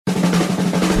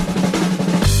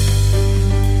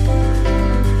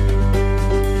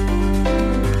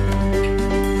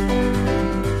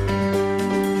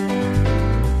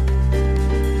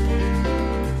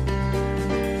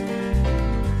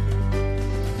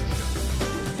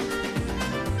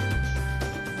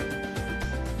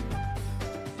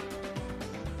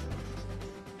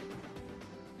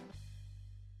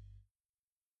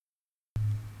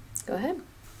Go ahead.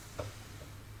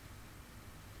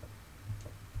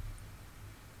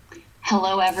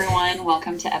 Hello, everyone.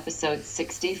 Welcome to episode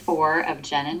 64 of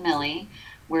Jen and Millie,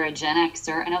 where a Gen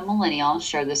Xer and a millennial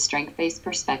share the strength-based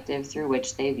perspective through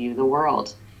which they view the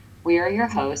world. We are your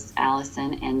hosts,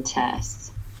 Allison and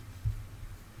Tess.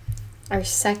 Hi,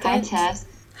 Tess.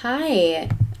 Hi.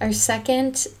 Our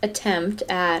second attempt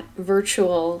at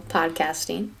virtual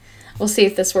podcasting. We'll see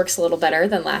if this works a little better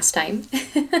than last time.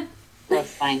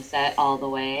 Growth mindset all the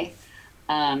way.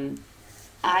 I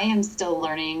am still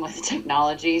learning with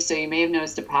technology, so you may have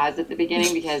noticed a pause at the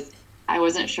beginning because I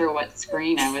wasn't sure what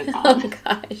screen I was on. Oh,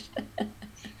 gosh.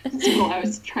 So I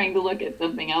was trying to look at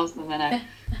something else, and then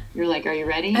you're like, are you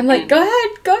ready? I'm like, go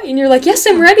ahead. And you're like, yes,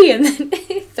 I'm ready. And then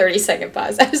 30-second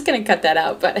pause. I was going to cut that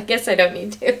out, but I guess I don't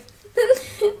need to.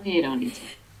 You don't need to.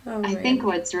 Oh, I think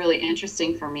what's really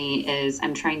interesting for me is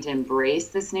I'm trying to embrace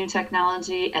this new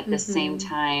technology at the same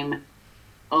time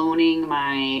owning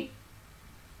my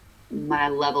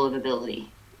level of ability.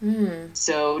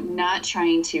 So not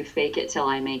trying to fake it till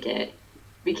I make it,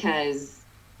 because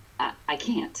I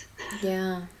can't.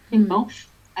 Yeah. You know,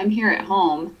 I'm here at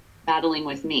home battling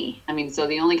with me. I mean, so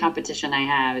the only competition I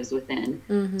have is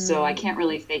within. So I can't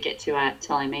really fake it till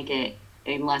I make it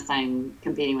unless I'm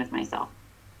competing with myself.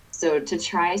 So to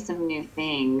try some new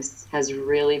things has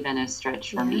really been a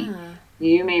stretch for me.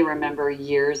 You may remember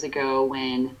years ago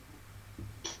when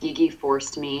Gigi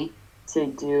forced me to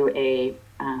do a,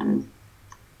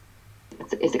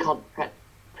 is it called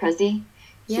Prezi?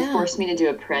 She forced me to do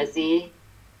a Prezi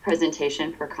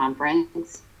presentation for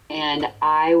conference, and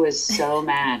I was so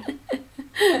mad.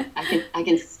 I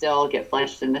can still get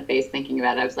flushed in the face thinking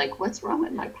about it. I was like, what's wrong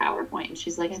with my PowerPoint? And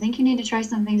she's like, I think you need to try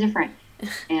something different.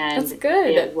 And That's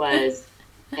good. It was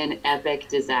an epic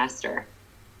disaster.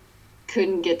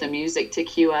 Couldn't get the music to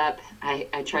cue up.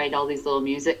 I tried all these little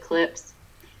music clips.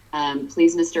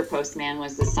 Please Mr. Postman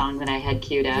was the song that I had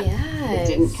queued up. It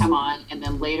didn't come on. And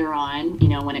then later on,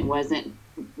 when it wasn't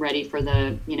ready for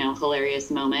the, hilarious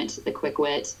moment, the quick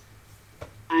wit,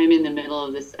 I'm in the middle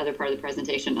of this other part of the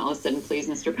presentation. All of a sudden, Please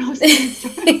Mr. Postman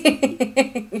starts.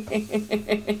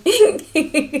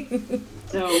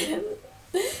 So,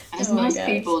 as most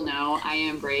people know, I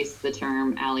embrace the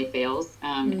term Allie fails.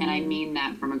 And I mean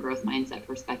that from a growth mindset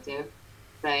perspective.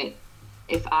 But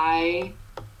if I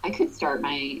could start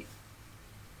a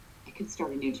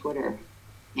new Twitter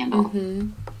handle.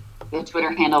 The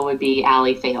Twitter handle would be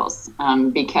Allie Fails,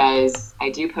 because I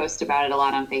do post about it a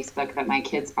lot on Facebook, but my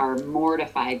kids are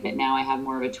mortified that now I have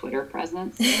more of a Twitter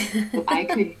presence. So I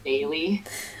could daily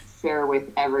share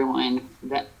with everyone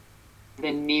the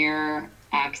near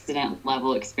accident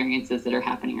level experiences that are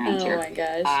happening around here. Oh my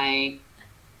gosh. I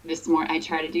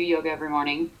try to do yoga every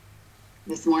morning.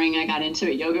 This morning I got into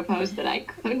a yoga pose that I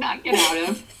could not get out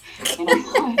of. And I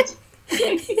thought,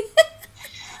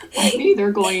 I'm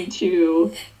either going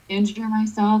to injure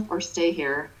myself or stay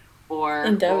here, or I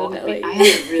had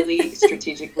to really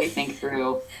strategically think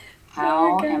through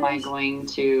how am I going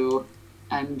to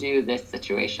undo this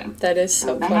situation. That is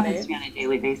so that funny. happens to me on a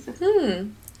daily basis.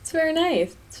 It's very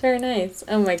nice.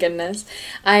 Oh my goodness.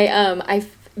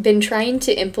 I've been trying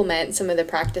to implement some of the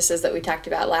practices that we talked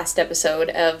about last episode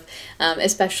of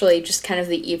especially just kind of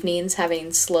the evenings,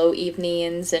 having slow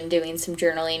evenings and doing some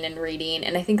journaling and reading,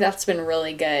 and I think that's been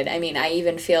really good. I mean, I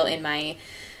even feel in my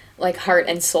heart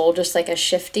and soul just like a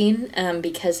shifting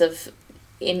because of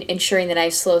ensuring that I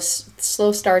have slow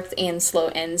starts and slow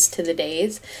ends to the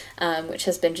days, which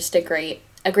has been just a great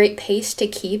pace to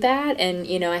keep at.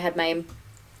 And I had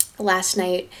last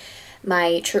night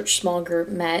my church small group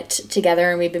met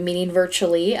together, and we've been meeting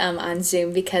virtually on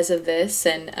Zoom because of this,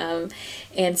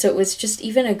 and so it was just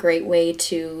even a great way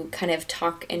to kind of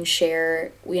talk and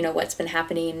share what's been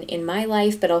happening in my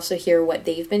life, but also hear what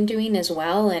they've been doing as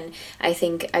well. And I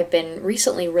think I've been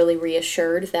recently really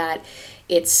reassured that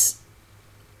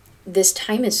this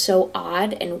time is so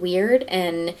odd and weird,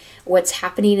 and what's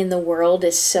happening in the world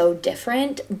is so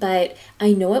different, but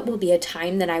I know it will be a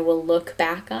time that I will look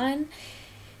back on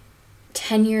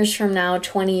 10 years from now,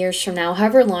 20 years from now,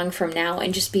 however long from now,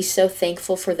 and just be so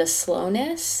thankful for the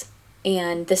slowness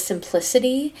and the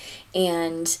simplicity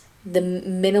and the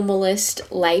minimalist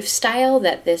lifestyle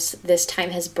that this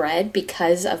time has bred,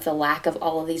 because of the lack of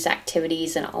all of these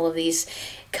activities and all of these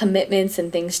commitments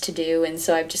and things to do. And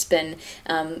so I've just been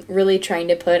really trying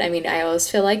to I always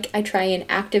feel like I try and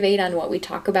activate on what we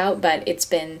talk about, but it's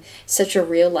been such a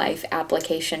real life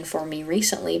application for me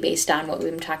recently based on what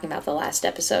we've been talking about the last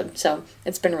episode. So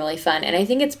it's been really fun, and I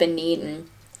think it's been neat. And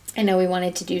I know we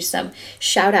wanted to do some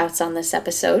shout outs on this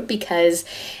episode because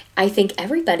I think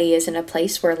everybody is in a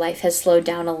place where life has slowed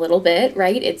down a little bit,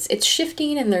 right? It's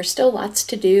shifting and there's still lots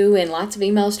to do and lots of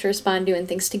emails to respond to and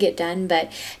things to get done,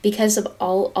 but because of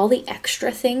all the extra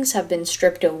things have been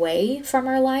stripped away from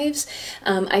our lives,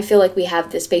 I feel like we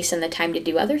have the space and the time to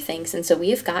do other things. And so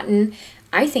we have gotten,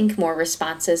 I think, more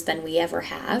responses than we ever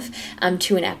have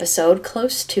to an episode,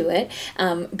 close to it,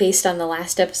 based on the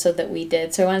last episode that we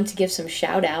did. So I wanted to give some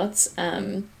shout outs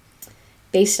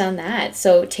based on that.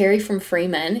 So Terry from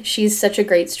Freeman, she's such a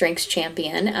great strengths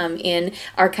champion in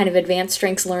our kind of advanced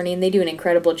strengths learning. They do an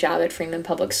incredible job at Freeman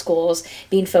Public Schools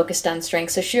being focused on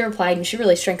strengths. So she replied and she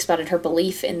really strength spotted her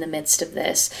belief in the midst of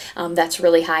this. That's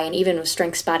really high, and even with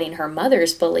strength spotting her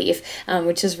mother's belief,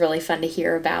 which is really fun to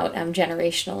hear about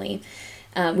generationally.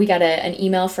 We got an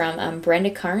email from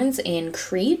Brenda Carnes in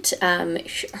Crete.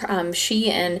 She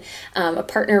and a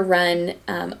partner run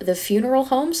the funeral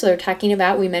home. So they're talking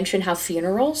about, we mentioned how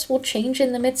funerals will change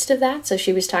in the midst of that. So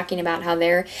she was talking about how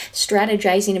they're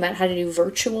strategizing about how to do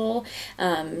virtual,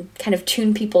 kind of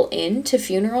tune people into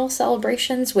funeral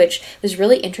celebrations, which was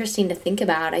really interesting to think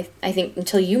about. I think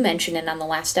until you mentioned it on the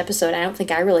last episode, I don't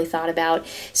think I really thought about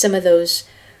some of those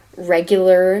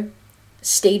regular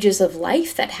stages of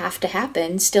life that have to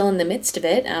happen still in the midst of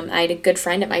it. I had a good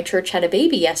friend at my church had a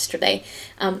baby yesterday.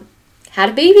 Had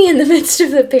a baby in the midst of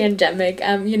the pandemic.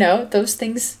 Those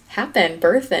things happen,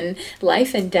 birth and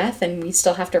life and death, and we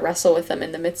still have to wrestle with them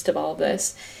in the midst of all of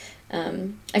this.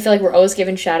 I feel like we're always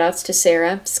giving shout outs to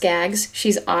Sarah Skaggs.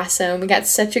 She's awesome. We got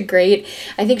such a great,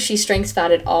 I think she strength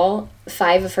spotted all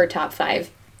 5 of her top 5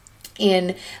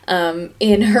 in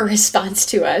her response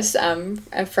to us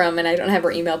from, and I don't have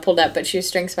her email pulled up, but she was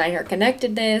strengths by her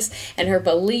connectedness and her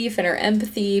belief and her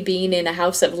empathy, being in a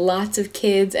house of lots of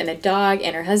kids and a dog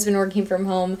and her husband working from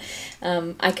home.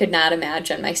 I could not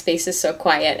imagine. My space is so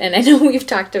quiet, and I know we've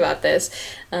talked about this.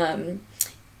 And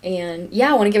yeah,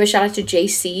 I want to give a shout out to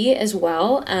JC as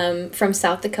well, from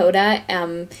South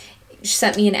Dakota. She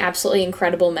sent me an absolutely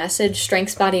incredible message,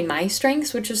 strength spotting my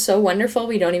strengths, which is so wonderful.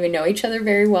 We don't even know each other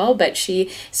very well, but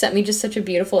she sent me just such a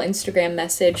beautiful Instagram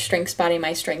message, strength spotting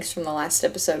my strengths from the last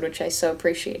episode, which I so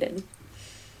appreciated.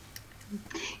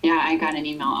 Yeah, I got an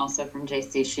email also from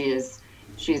JC.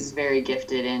 She's very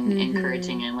gifted in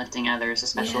encouraging and lifting others,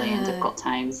 especially in difficult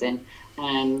times. And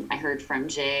I heard from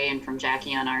Jay and from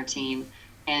Jackie on our team.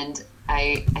 And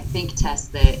I think, Tess,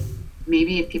 that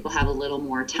maybe if people have a little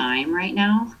more time right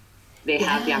now, they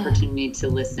have the opportunity to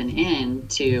listen in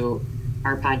to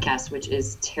our podcast, which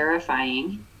is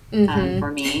terrifying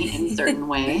for me in certain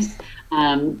ways,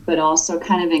 but also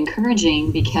kind of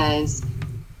encouraging, because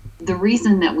the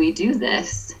reason that we do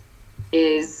this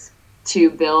is to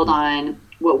build on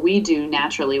what we do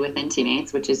naturally within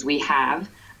Teammates, which is we have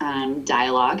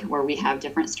dialogue where we have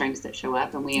different strengths that show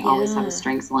up, and we always have a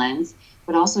strengths lens,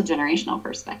 but also generational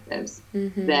perspectives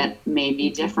that may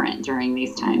be different during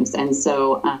these times. And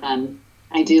so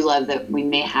I do love that we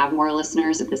may have more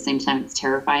listeners. At the same time, it's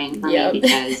terrifying for me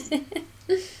because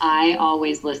I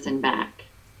always listen back.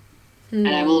 And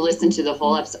I will listen to the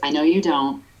whole episode. I know you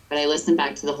don't, but I listen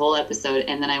back to the whole episode,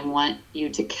 and then I want you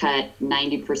to cut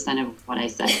 90% of what I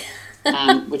said.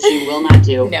 Which you will not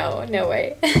do. No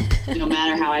way. No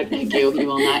matter how I pick you, you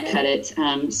will not cut it.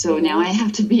 So now I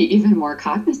have to be even more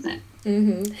cognizant.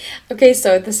 Okay,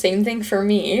 so the same thing for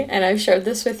me, and I've shared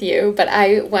this with you, but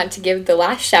I want to give the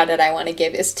last shout out I want to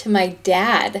give is to my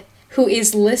dad, who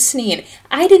is listening.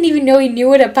 I didn't even know he knew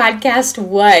what a podcast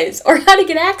was or how to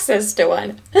get access to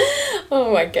one.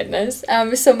 Oh my goodness.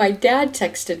 So my dad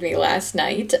texted me last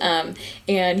night,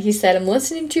 and he said, "I'm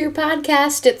listening to your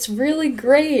podcast. It's really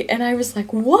great." And I was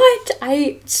like, "What?"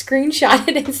 I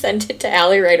screenshotted and sent it to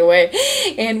Allie right away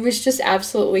and was just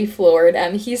absolutely floored.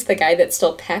 He's the guy that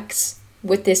still pecks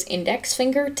with this index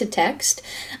finger to text.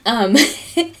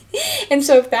 And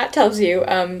so if that tells you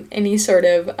any sort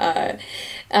of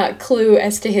clue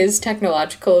as to his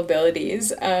technological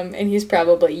abilities, and he's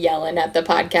probably yelling at the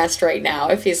podcast right now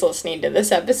if he's listening to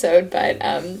this episode, but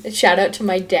shout out to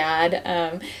my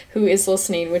dad who is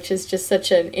listening, which is just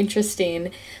such an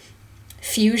interesting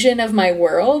fusion of my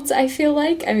worlds, I feel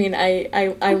like. I mean,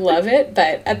 I love it,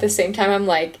 but at the same time, I'm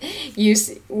like,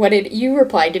 you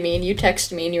replied to me and you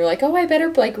texted me and you were like, "Oh, I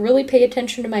better like really pay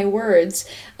attention to my words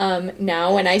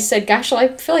now." And I said, "Gosh, I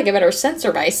feel like I better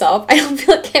censor myself. I don't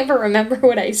feel like I ever remember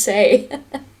what I say."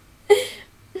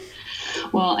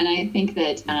 Well, and I think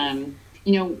that,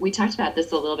 we talked about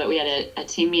this a little bit. We had a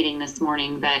team meeting this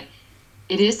morning, but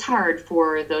it is hard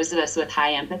for those of us with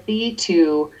high empathy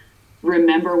to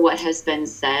remember what has been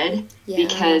said,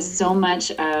 because so much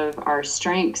of our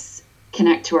strengths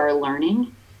connect to our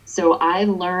learning. So I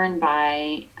learn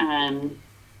by,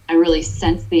 I really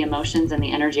sense the emotions and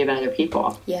the energy of other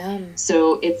people. Yeah.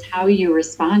 So it's how you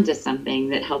respond to something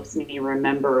that helps me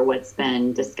remember what's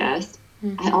been discussed.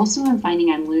 Mm-hmm. I also am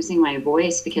finding I'm losing my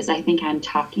voice because I think I'm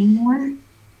talking more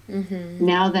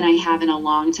now than I have in a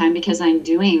long time, because I'm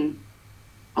doing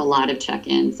a lot of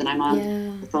check-ins, and I'm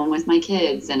on the phone with my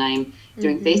kids, and I'm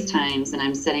doing FaceTimes, and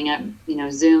I'm setting up,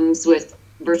 Zooms with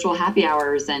virtual happy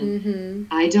hours. And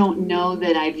I don't know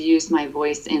that I've used my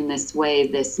voice in this way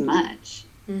this much.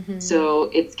 So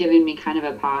it's given me kind of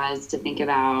a pause to think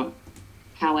about,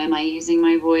 how am I using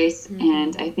my voice?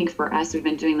 And I think for us, we've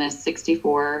been doing this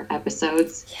 64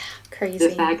 episodes. Yeah, crazy.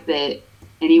 The fact that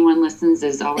anyone listens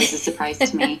is always a surprise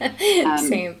to me.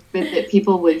 Same. But that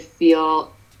people would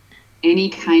feel any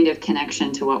kind of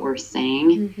connection to what we're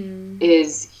saying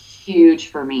is huge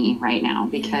for me right now,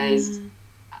 because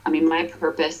I mean, my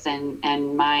purpose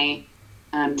and my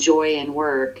joy in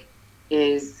work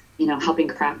is, helping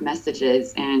craft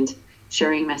messages and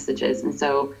sharing messages. And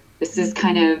so this is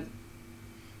kind of,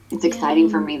 it's exciting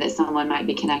for me that someone might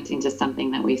be connecting to something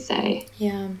that we say.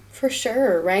 Yeah, for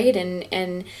sure. Right.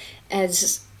 And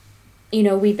as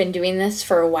we've been doing this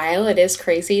for a while. It is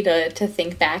crazy to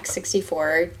think back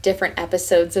 64 different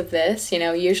episodes of this.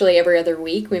 Usually every other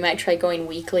week. We might try going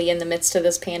weekly in the midst of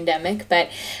this pandemic, but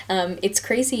it's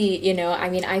crazy. I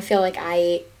mean, I feel like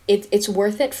it's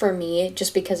worth it for me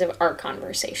just because of our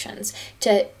conversations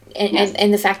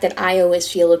and the fact that I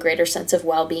always feel a greater sense of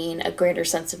well-being, a greater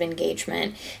sense of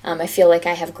engagement. I feel like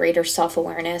I have greater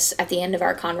self-awareness at the end of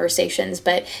our conversations,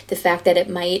 but the fact that it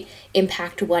might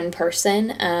impact one person,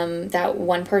 that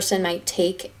one person might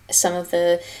take some of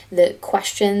the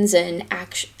questions and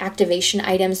activation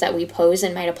items that we pose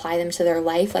and might apply them to their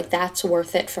life, like that's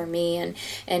worth it for me.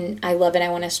 And I love it. I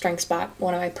want to strength spot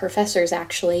one of my professors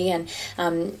actually, and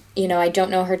I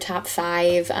don't know her top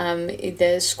 5.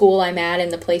 The school I'm at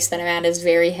and the place that I'm at is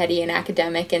very heady and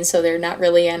academic, and so they're not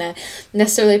really on a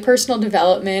necessarily personal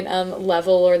development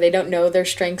level, or they don't know their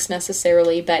strengths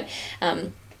necessarily, but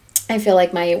I feel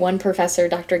like my one professor,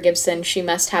 Dr. Gibson, she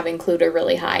must have included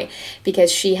really high,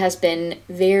 because she has been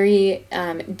very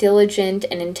diligent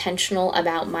and intentional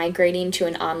about migrating to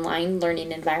an online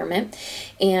learning environment.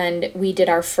 And we did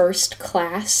our first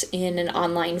class in an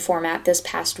online format this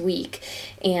past week,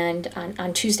 and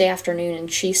on Tuesday afternoon,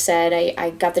 and she said, I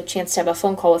got the chance to have a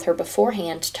phone call with her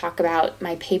beforehand to talk about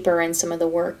my paper and some of the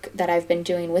work that I've been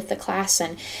doing with the class.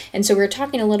 And so we were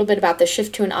talking a little bit about the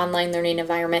shift to an online learning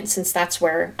environment, since that's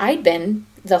where I'd been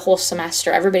the whole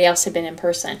semester. Everybody else had been in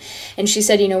person. And she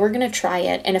said, we're going to try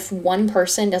it. And if one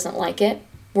person doesn't like it,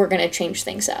 we're going to change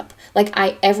things up. Like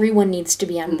everyone needs to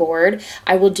be on board.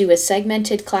 I will do a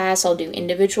segmented class. I'll do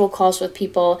individual calls with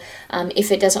people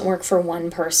if it doesn't work for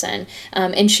one person.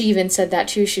 And she even said that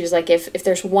too. She was like, if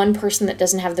there's one person that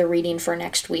doesn't have the reading for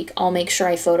next week, I'll make sure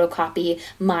I photocopy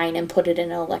mine and put it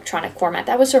in an electronic format.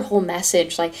 That was her whole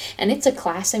message. And it's a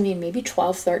class, maybe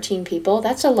 12, 13 people.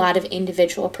 That's a lot of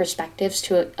individual perspectives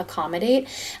to accommodate.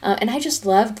 And I just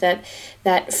loved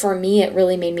that for me, it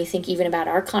really made me think even about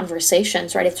our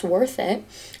conversations, right? It's worth it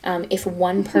if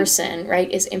one person, right,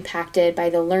 is impacted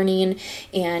by the learning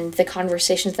and the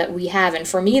conversations that we have. And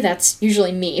for me, that's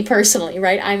usually me personally,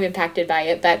 right? I'm impacted by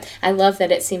it, but I love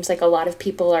that it seems like a lot of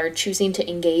people are choosing to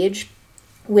engage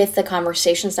with the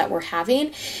conversations that we're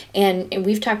having. And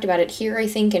we've talked about it here, I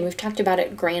think, and we've talked about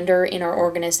it grander in our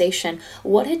organization.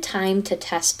 What a time to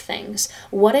test things.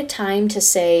 What a time to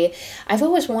say, I've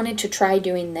always wanted to try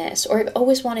doing this, or I've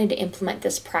always wanted to implement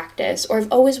this practice, or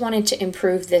I've always wanted to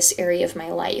improve this area of my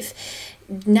life.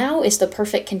 Now is the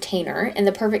perfect container and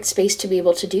the perfect space to be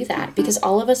able to do that, because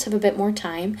all of us have a bit more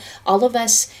time. All of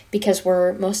us, because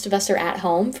most of us are at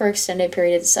home for extended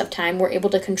periods of time, we're able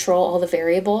to control all the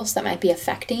variables that might be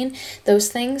affecting those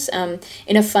things.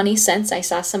 In a funny sense, I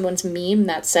saw someone's meme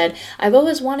that said, I've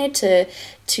always wanted to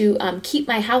keep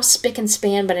my house spick and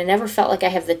span, but I never felt like I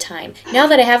have the time. Now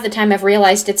that I have the time, I've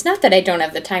realized it's not that I don't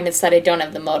have the time, it's that I don't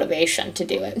have the motivation to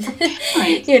do it.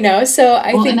 Right. So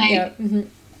I think...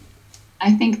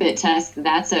 I think that, Tess,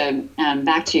 that's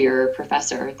back to your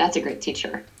professor, that's a great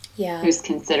teacher who's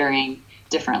considering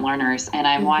different learners. And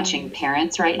I'm watching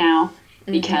parents right now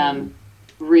become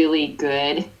really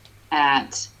good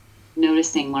at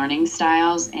noticing learning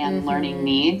styles and learning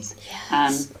needs.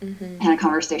 Yes. I had a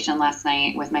conversation last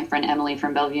night with my friend Emily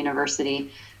from Bellevue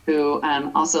University, who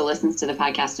also listens to the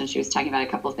podcast, and she was talking about a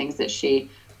couple of things that she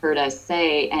heard us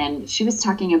say. And she was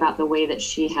talking about the way that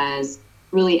she has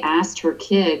really asked her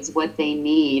kids what they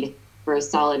need for a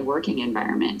solid working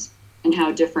environment and how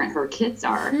different her kids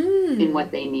are in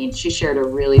what they need. She shared a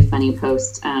really funny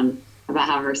post about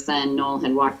how her son Noel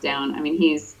had walked down.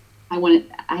 He's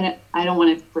I don't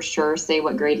want to for sure say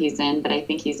what grade he's in, but I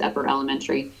think he's upper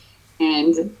elementary.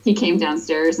 And he came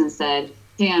downstairs and said,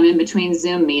 "Hey, I'm in between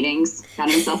Zoom meetings." Got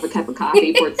himself a cup of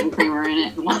coffee, poured some creamer in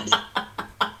it, and watched.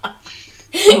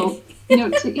 So,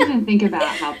 to even think about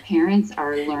how parents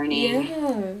are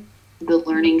learning the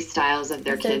learning styles of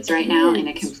their kids right now in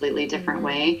a completely different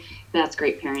way, that's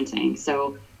great parenting.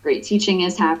 So great teaching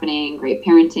is happening, great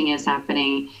parenting is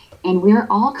happening, and we're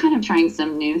all kind of trying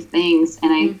some new things.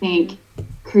 And I think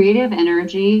creative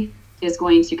energy is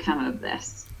going to come of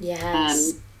this.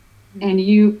 Yes. And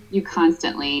you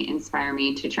constantly inspire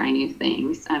me to try new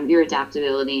things. Your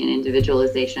adaptability and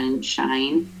individualization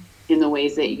shine in the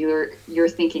ways that you're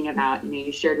thinking about.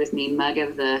 You shared with me mug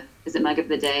of the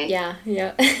day? Yeah.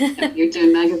 You're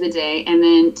doing mug of the day, and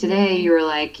then today you were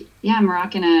like, "Yeah, I'm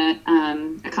rocking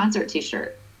a concert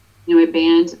T-shirt, my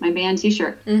band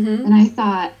T-shirt," and I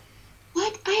thought,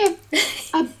 "What? I have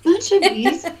a bunch of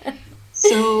these."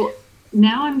 So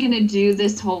now I'm gonna do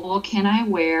this whole.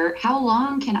 How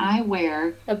long can I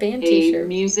wear a band T-shirt,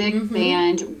 music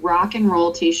band rock and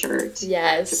roll T-shirt?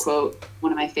 Yes. To quote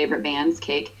one of my favorite bands,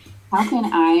 Cake. How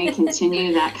can I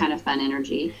continue that kind of fun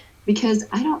energy? Because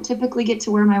I don't typically get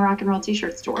to wear my rock and roll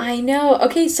T-shirts to work. I know.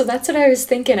 Okay, so that's what I was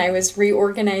thinking. I was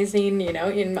reorganizing,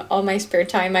 in all my spare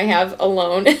time I have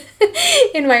alone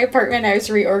in my apartment. I was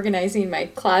reorganizing my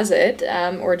closet,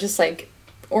 or just like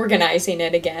organizing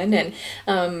it again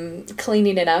and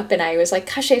cleaning it up. And I was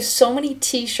like, gosh, I have so many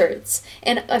T-shirts.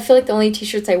 And I feel like the only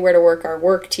T-shirts I wear to work are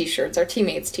work T-shirts, or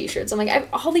teammates T-shirts. I'm like, I have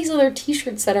all these other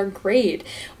T-shirts that are great.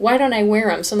 Why don't I wear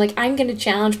them? So I'm like, I'm going to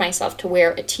challenge myself to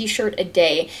wear a T-shirt a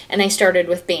day. And I started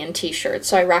with band T-shirts.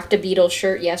 So I rocked a Beatles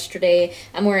shirt yesterday.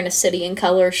 I'm wearing a City in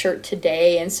Color shirt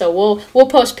today. And so we'll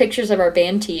post pictures of our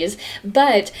band tees.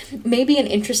 But maybe an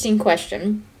interesting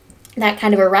question that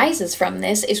kind of arises from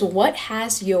this is, what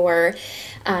has your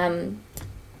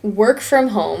work from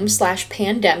home /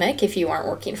 pandemic, if you aren't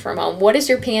working from home, what has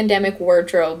your pandemic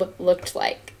wardrobe looked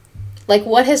like? Like,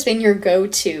 what have been your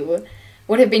go-to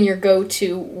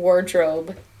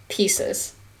wardrobe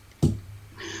pieces?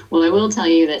 Well, I will tell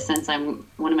you that since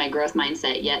one of my growth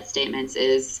mindset yet statements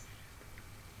is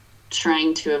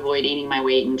trying to avoid eating my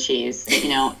weight in cheese.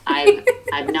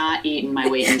 I've not eaten my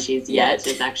weight in cheese yet.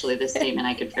 It's actually the statement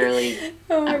I could fairly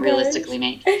realistically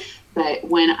make. But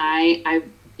when I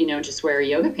just wear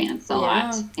yoga pants a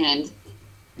lot, and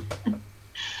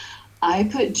I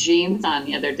put jeans on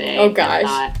the other day. Oh gosh!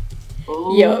 And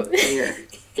thought,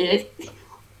 dear,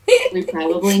 we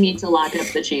probably need to lock up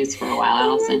the cheese for a while,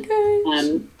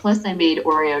 Allison. Plus, I made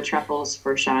Oreo truffles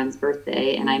for Sean's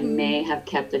birthday, and I may have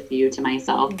kept a few to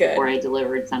myself before I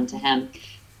delivered some to him.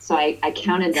 So I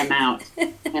counted them out,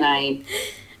 and I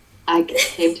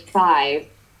saved 5.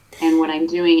 And what I'm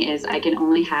doing is I can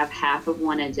only have half of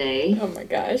one a day. Oh my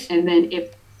gosh! And then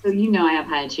I have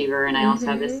High Achiever, and I also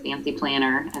have this fancy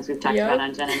planner, as we've talked about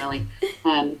on Jen and Millie.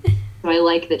 So I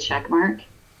like the check mark.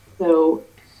 So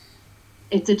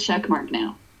it's a check mark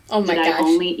now. Oh my gosh. I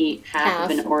only eat half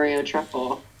of an Oreo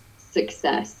truffle.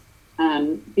 Success.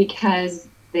 Because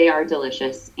they are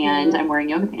delicious, and I'm wearing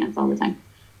yoga pants all the time.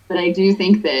 But I do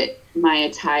think that my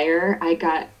attire,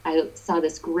 I saw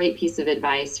this great piece of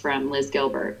advice from Liz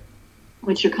Gilbert,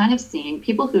 which you're kind of seeing.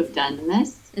 People who've done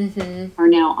this are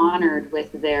now honored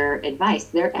with their advice.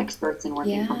 They're experts in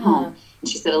working from home. And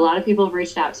she said, a lot of people have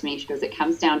reached out to me. She goes, it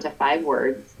comes down to 5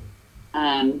 words.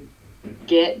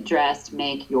 Get dressed,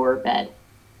 make your bed.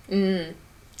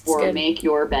 Or make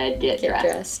your bed, get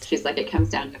dressed. She's like, it comes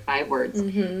down to 5 words.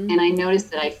 And I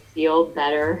noticed that I feel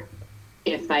better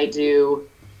if I do,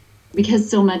 because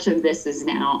so much of this is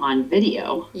now on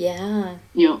video. Yeah.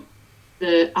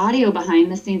 The audio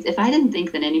behind the scenes, if I didn't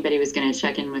think that anybody was going to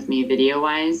check in with me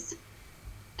video-wise,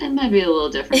 it might be a little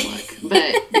different look.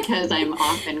 But because I'm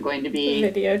often going to be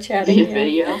video chatting,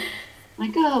 video,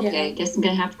 I'm like, I guess I'm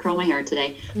going to have to curl my hair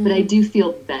today. But I do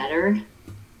feel better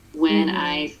when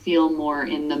I feel more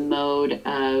in the mode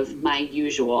of my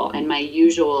usual. And my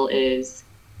usual is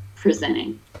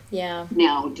presenting. Yeah.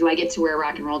 Now, do I get to wear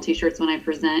rock and roll T-shirts when I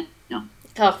present? No.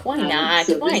 Oh, why not?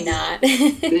 Why not?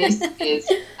 This is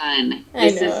fun.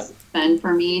 This is fun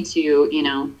for me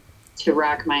to, to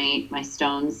rock my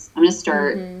stones. I'm going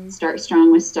to start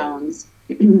strong with stones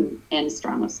and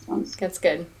strong with stones. That's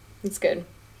good. That's good.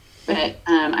 But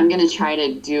I'm going to try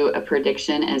to do a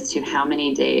prediction as to how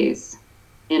many days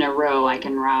in a row I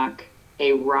can rock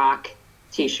a rock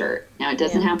T-shirt. Now, it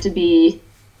doesn't have to be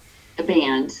a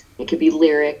band. It could be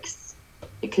lyrics.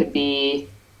 It could be,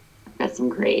 I've got some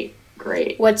great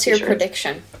What's your T-shirts.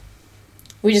 prediction?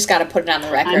 We just got to put it on the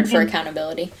record for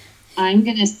accountability. I'm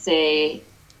going to say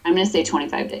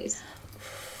 25 days.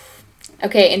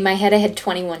 Okay, in my head I had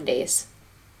 21 days.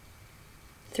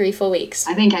 3 full weeks.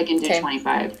 I think I can do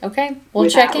 25. Okay, we'll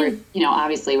check in.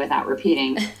 Obviously without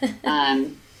repeating.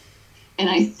 And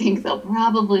I think there'll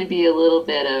probably be a little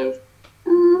bit of,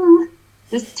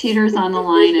 this teeters on the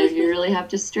line of you really have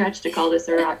to stretch to call this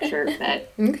a rock shirt.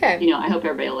 But, okay. I hope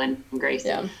everybody will embrace.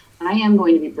 Yeah. I am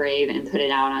going to be brave and put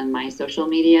it out on my social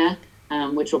media,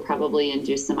 which will probably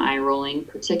induce some eye rolling,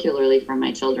 particularly from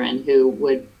my children who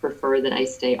would prefer that I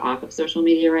stay off of social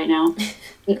media right now.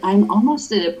 But I'm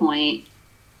almost at a point.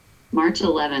 March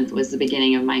 11th was the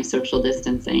beginning of my social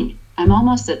distancing. I'm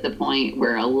almost at the point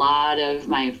where a lot of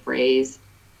my phrase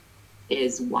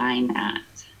is, why not?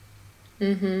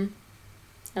 Mm-hmm.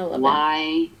 I love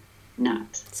why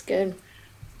not? It's good.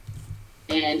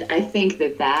 And I think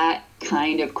that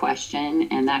kind of question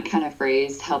and that kind of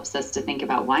phrase helps us to think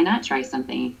about why not try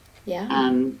something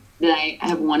that I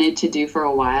have wanted to do for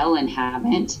a while and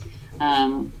haven't.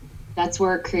 That's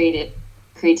where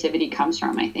creativity comes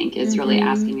from, I think, is really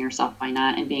asking yourself why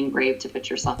not and being brave to put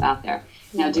yourself out there.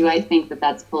 Now, do I think that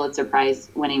that's Pulitzer Prize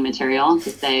winning material to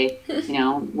say,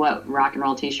 what rock and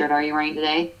roll t-shirt are you wearing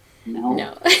today?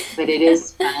 No. But it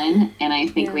is fun. And I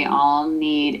think we all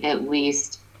need at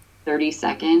least 30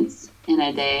 seconds in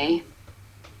a day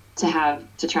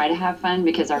to try to have fun,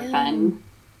 because our fun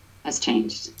has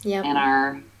changed. Yep. And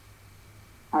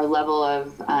our level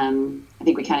of, I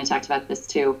think we kind of talked about this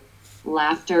too,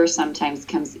 laughter sometimes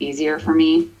comes easier for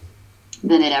me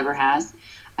than it ever has.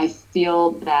 I feel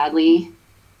badly.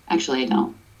 Actually, I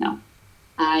don't. No.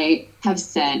 I have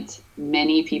sent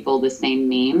many people the same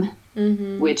meme,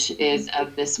 which is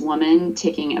of this woman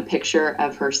taking a picture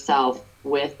of herself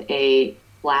with a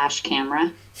flash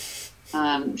camera.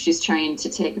 She's trying to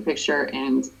take a picture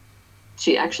and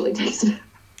she actually takes it.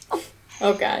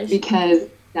 Oh, gosh. Because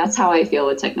that's how I feel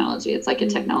with technology. It's like a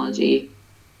technology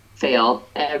fail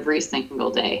every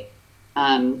single day.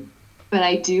 But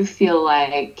I do feel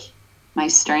like my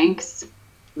strengths,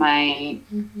 my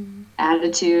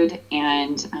attitude,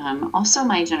 and also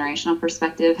my generational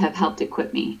perspective have helped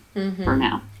equip me for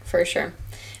now. For sure.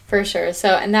 So,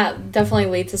 and that definitely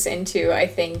leads us into, I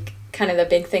think, kind of the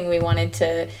big thing we wanted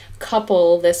to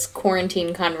couple this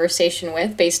quarantine conversation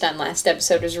with, based on last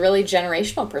episode, is really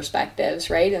generational perspectives,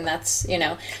 right? And that's,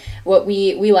 what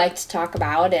we like to talk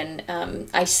about. And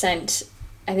I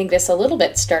think this a little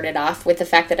bit started off with the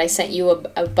fact that I sent you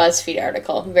a BuzzFeed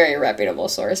article, very reputable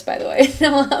source, by the way,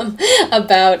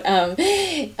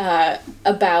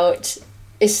 about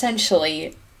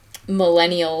essentially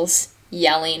millennials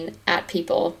yelling at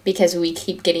people because we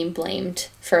keep getting blamed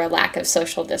for a lack of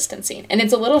social distancing. And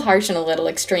it's a little harsh and a little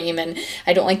extreme, and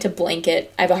I don't like to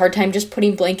blanket. I have a hard time just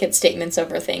putting blanket statements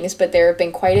over things, but there have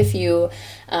been quite a few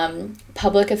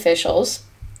public officials,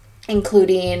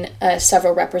 including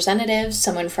several representatives,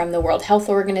 someone from the World Health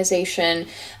Organization,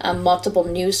 multiple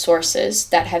news sources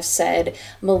that have said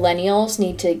millennials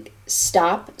need to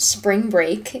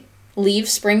leave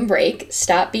spring break,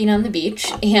 stop being on the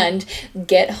beach, and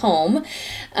get home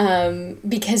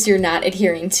because you're not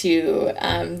adhering to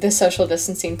the social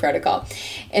distancing protocol.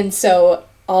 And so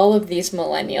all of these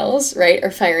millennials, right,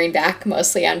 are firing back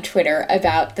mostly on Twitter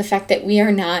about the fact that we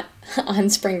are not on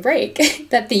spring break,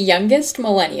 that the youngest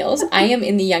millennials, I am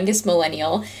in the youngest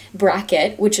millennial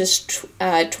bracket, which is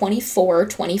 24,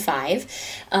 25,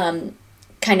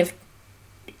 kind of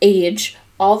age,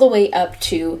 all the way up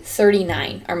to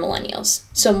 39 are millennials.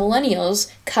 So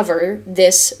millennials cover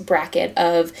this bracket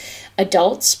of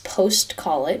adults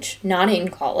post-college, not in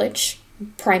college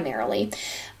primarily,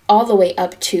 all the way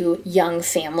up to young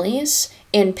families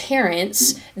and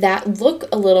parents that look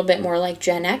a little bit more like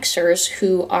Gen Xers,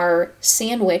 who are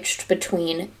sandwiched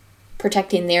between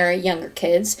protecting their younger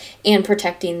kids and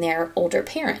protecting their older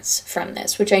parents from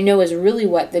this, which I know is really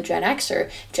what the Gen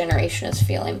Xer generation is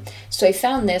feeling. So I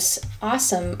found this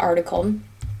awesome article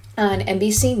on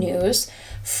NBC News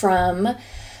from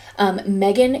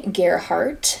Megan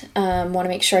Gerhardt. Want to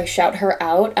make sure I shout her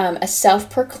out. A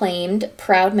self-proclaimed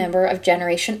proud member of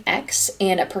Generation X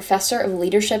and a professor of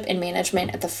leadership and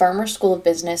management at the Farmer School of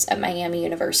Business at Miami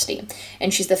University.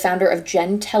 And she's the founder of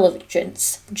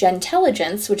Gentelligence,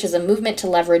 which is a movement to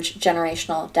leverage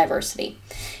generational diversity.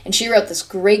 And she wrote this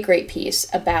great piece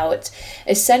about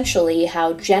essentially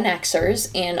how Gen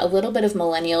Xers and a little bit of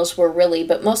millennials were really,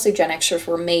 but mostly Gen Xers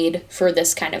were made for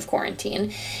this kind of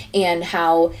quarantine, and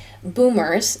how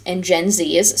boomers and Gen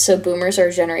Zs, so boomers are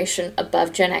a generation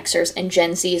above Gen Xers, and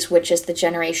Gen Zs, which is the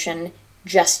generation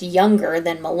just younger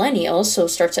than millennials, so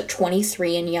starts at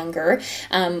 23 and younger,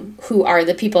 who are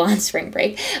the people on spring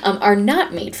break, are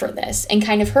not made for this. And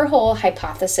kind of her whole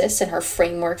hypothesis and her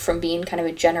framework from being kind of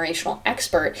a generational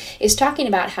expert is talking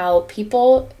about how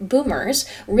boomers,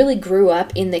 really grew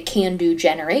up in the can-do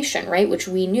generation, right? Which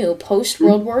we knew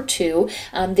post-World War II,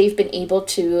 they've been able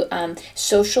to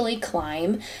socially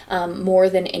climb more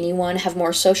than anyone, have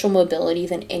more social mobility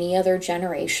than any other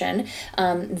generation.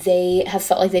 They have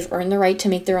felt like they've earned the right to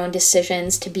make their own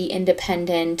decisions, to be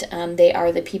independent. They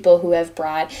are the people who have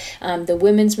brought the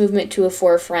women's movement to a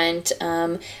forefront,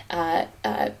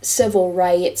 civil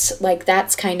rights, like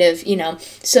that's kind of,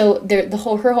 so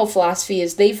her whole philosophy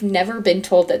is they've never been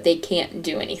told that they can't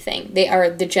do anything. They are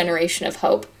the generation of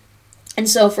hope. And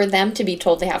so for them to be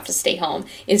told they have to stay home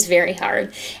is very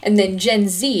hard. And then Gen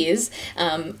Zs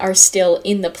are still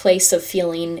in the place of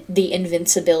feeling the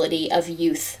invincibility of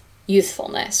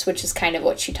youthfulness, which is kind of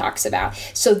what she talks about.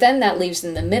 So then that leaves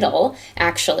in the middle,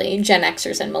 actually, Gen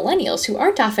Xers and millennials, who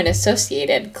aren't often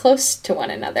associated close to one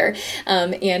another,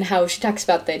 and how she talks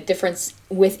about the difference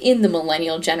within the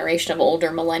millennial generation of older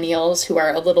millennials who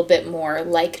are a little bit more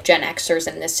like Gen Xers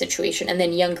in this situation, and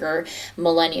then younger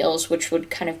millennials, which would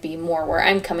kind of be more where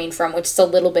I'm coming from, which is a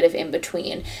little bit of in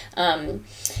between.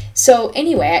 So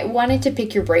anyway, I wanted to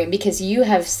pick your brain because you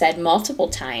have said multiple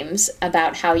times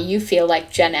about how you feel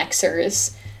like Gen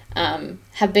Xers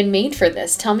have been made for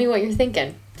this. Tell me what you're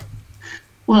thinking.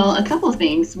 Well, a couple of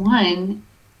things. One,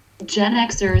 Gen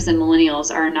Xers and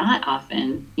millennials are not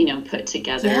often, put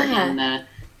together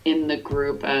in the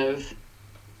group of,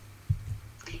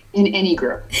 in any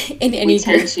group.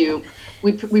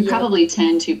 We probably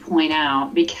tend to point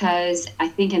out, because I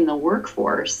think in the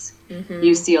workforce,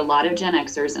 you see a lot of Gen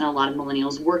Xers and a lot of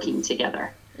millennials working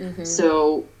together.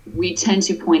 So we tend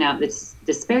to point out this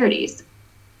disparities,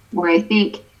 where I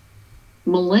think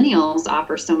millennials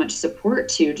offer so much support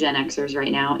to Gen Xers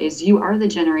right now is you are the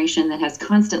generation that has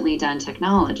constantly done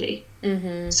technology.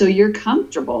 So you're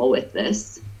comfortable with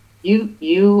this.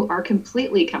 You are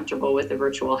completely comfortable with the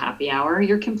virtual happy hour.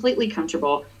 You're completely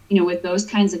comfortable, with those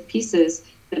kinds of pieces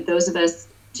that those of us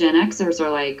Gen Xers are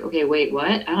like, okay, wait, what?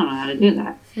 I don't know how to do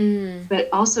that. But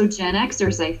also Gen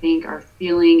Xers, I think, are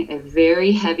feeling a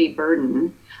very heavy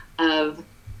burden of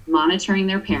monitoring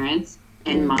their parents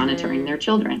and monitoring their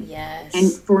children. Yes.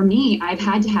 And for me, I've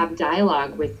had to have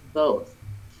dialogue with both.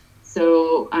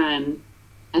 So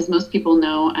as most people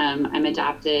know, I'm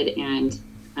adopted, and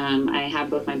I have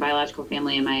both my biological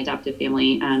family and my adoptive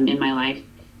family in my life.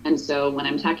 And so when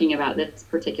I'm talking about this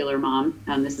particular mom,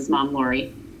 this is Mom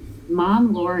Lori.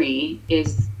 Mom Lori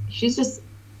she's just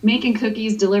making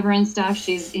cookies, delivering stuff.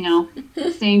 She's,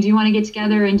 saying, do you want to get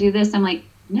together and do this? I'm like,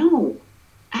 no,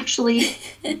 actually,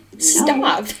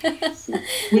 stop.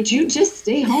 Would you just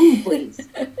stay home, please?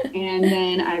 And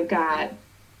then I've got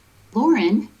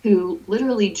Lauren, who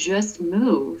literally just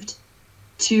moved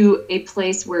to a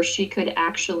place where she could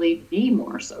actually be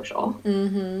more social.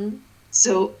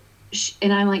 So,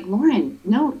 and I'm like, Lauren,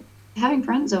 no, having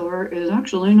friends over is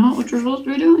actually not what you're supposed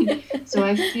to be doing. So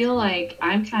I feel like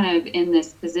I'm kind of in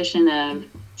this position of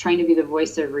trying to be the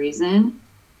voice of reason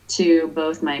to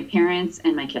both my parents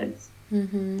and my kids.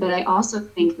 But I also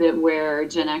think that where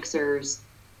Gen Xers,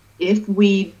 if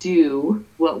we do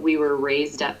what we were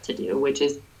raised up to do, which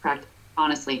is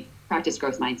practice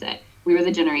growth mindset. We were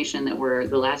the generation that were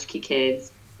the latchkey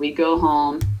kids. We'd go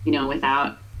home,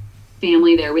 without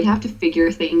family there. We'd have to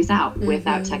figure things out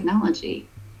without technology.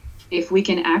 If we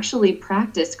can actually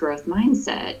practice growth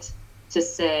mindset to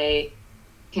say,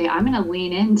 okay, I'm going to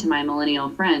lean into my millennial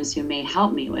friends who may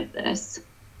help me with this,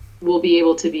 we'll be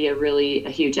able to be a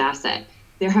huge asset.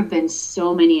 There have been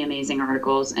so many amazing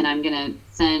articles, and I'm going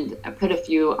to put a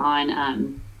few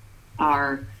on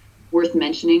our worth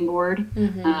mentioning board.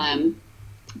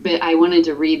 But I wanted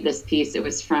to read this piece. It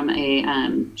was from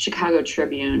a Chicago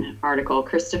Tribune article,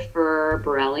 Christopher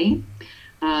Borelli,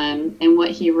 and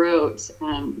what he wrote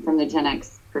from the Gen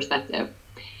X perspective.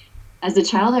 As a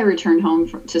child, I returned home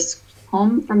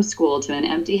from school to an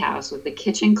empty house with the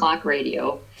kitchen clock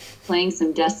radio, playing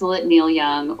some desolate Neil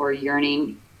Young or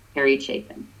yearning Harry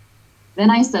Chapin. Then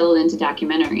I settled into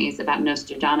documentaries about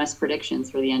Nostradamus'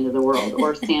 predictions for the end of the world,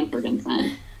 or Sanford and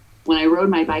Son. When I rode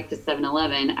my bike to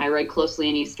 7-Eleven, I read closely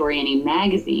any story, any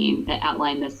magazine that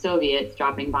outlined the Soviets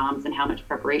dropping bombs and how much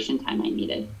preparation time I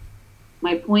needed.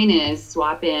 My point is,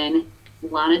 swap in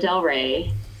Lana Del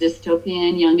Rey,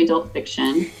 dystopian young adult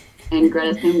fiction, and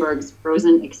Greta Thunberg's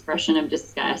frozen expression of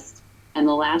disgust, and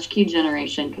the latchkey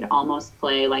generation could almost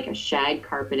play like a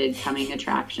shag-carpeted coming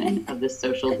attraction of the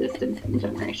social distancing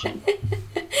generation.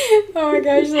 Oh my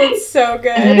gosh, that's so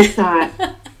good. And I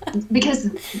thought, because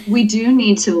we do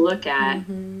need to look at,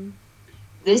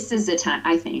 this is a time,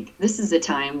 I think, this is a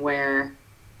time where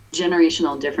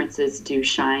generational differences do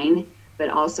shine, but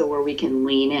also where we can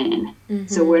lean in.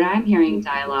 So when I'm hearing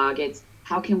dialogue, it's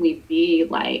how can we be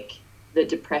like the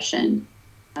Depression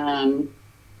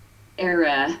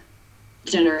era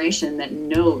generation that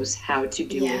knows how to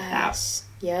do without?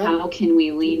 Yep. How can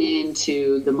we lean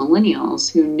into the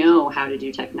millennials who know how to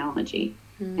do technology?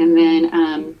 And then,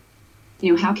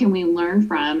 how can we learn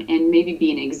from and maybe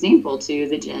be an example to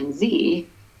the Gen Z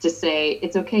to say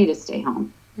it's okay to stay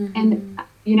home? And,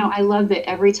 I love that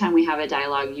every time we have a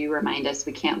dialogue, you remind us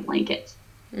we can't blanket.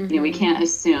 We can't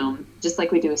assume, just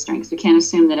like we do with strengths, we can't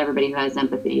assume that everybody who has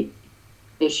empathy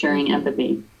is sharing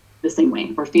empathy the same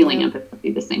way or feeling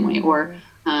empathy the same way. Or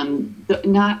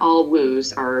not all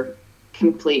woos are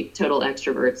complete total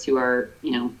extroverts who are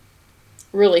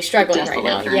really struggling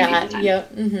right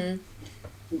now.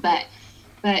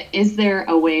 But is there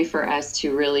a way for us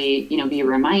to really be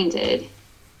reminded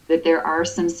that there are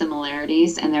some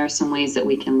similarities and there are some ways that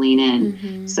we can lean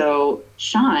in? So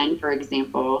Sean, for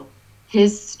example,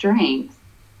 his strengths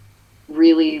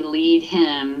really lead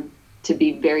him to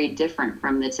be very different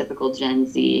from the typical Gen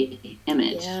Z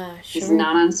image. He's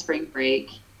not on spring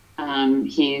break.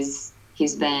 He's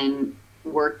been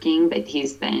working, but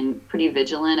he's been pretty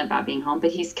vigilant about being home,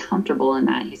 but he's comfortable in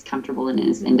that. He's comfortable in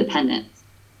his independence.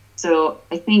 So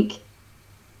I think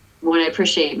what I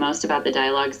appreciate most about the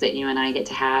dialogues that you and I get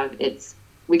to have,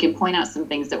 we can point out some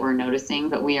things that we're noticing,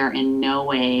 but we are in no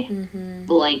way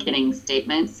blanketing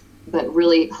statements, but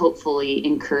really hopefully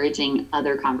encouraging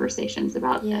other conversations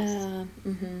about this.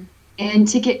 And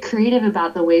to get creative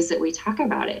about the ways that we talk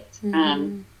about it.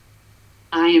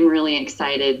 I am really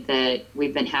excited that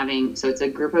we've been having, so it's a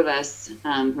group of us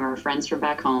who are friends from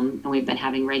back home, and we've been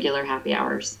having regular happy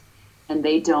hours. And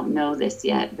they don't know this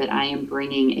yet, but I am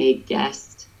bringing a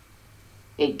guest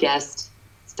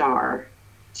star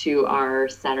to our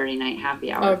Saturday night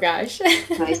happy hour. Oh gosh.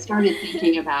 So I started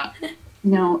thinking about,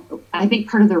 I think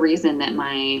part of the reason that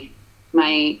my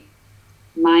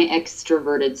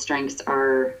extroverted strengths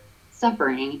are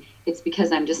suffering, it's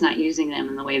because I'm just not using them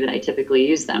in the way that I typically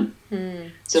use them.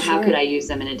 So how could I use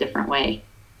them in a different way?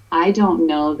 I don't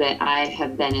know that I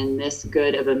have been in this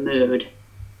good of a mood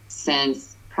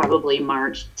since probably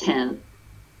March 10th,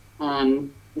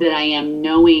 that I am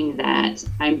knowing that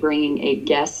I'm bringing a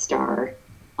guest star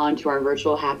onto our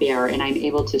virtual happy hour, and I'm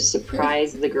able to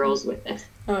surprise the girls with it.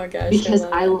 Oh gosh. Because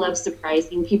I love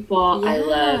surprising people. I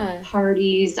love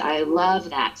parties. I love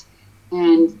that.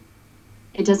 And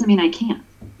it doesn't mean I can't.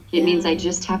 It means I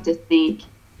just have to think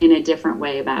in a different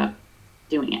way about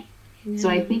doing it. So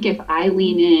I think if I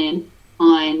lean in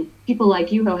on people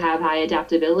like you who have high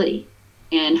adaptability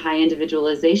and high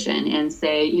individualization and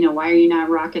say, why are you not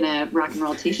rocking a rock and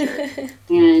roll t-shirt?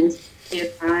 And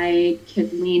if I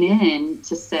could lean in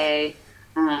to say,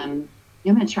 I'm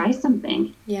going to try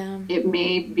something. It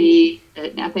may be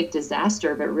an epic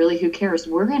disaster, but really who cares?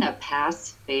 We're in a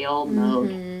pass-fail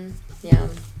mode.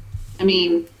 I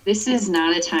mean, this is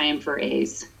not a time for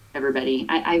A's, everybody.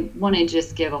 I want to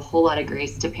just give a whole lot of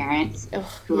grace to parents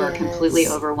who are completely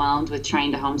overwhelmed with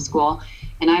trying to homeschool.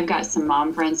 And I've got some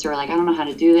mom friends who are like, I don't know how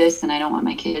to do this, and I don't want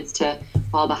my kids to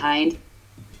fall behind.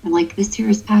 I'm like, this year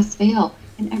is pass-fail,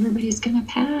 and everybody's going to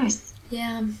pass.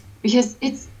 Because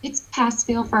it's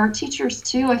pass-fail for our teachers,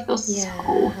 too. I feel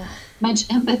so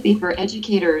much empathy for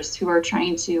educators who are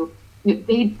trying to,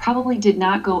 they probably did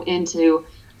not go into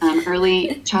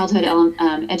early childhood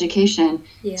education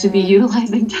to be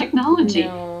utilizing technology.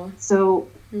 So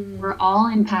we're all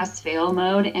in pass-fail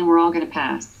mode, and we're all going to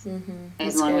pass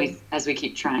as long as we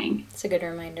keep trying. It's a good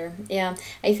reminder.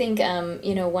 I think,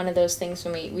 one of those things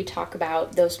when we talk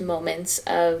about those moments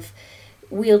of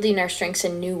wielding our strengths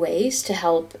in new ways to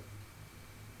help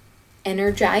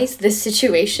energize this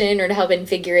situation or to help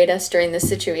invigorate us during this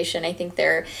situation, I think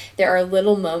there are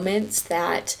little moments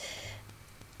that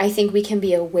I think we can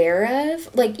be aware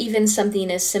of, like even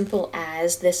something as simple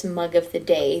as this mug of the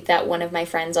day that one of my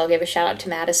friends, I'll give a shout out to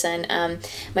Madison,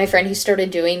 my friend who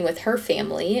started doing with her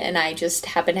family, and I just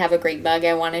happened to have a great mug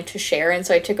I wanted to share, and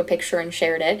so I took a picture and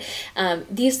shared it.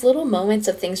 These little moments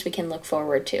of things we can look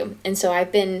forward to. And so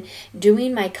I've been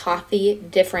doing my coffee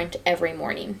different every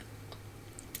morning,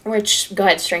 which, go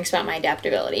ahead, strengths about my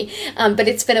adaptability. But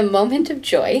it's been a moment of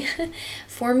joy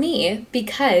for me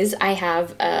because I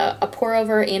have a pour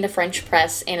over and a French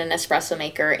press and an espresso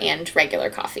maker and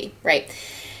regular coffee, right?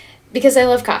 Because I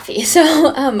love coffee.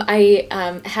 So I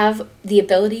have the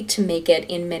ability to make it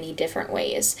in many different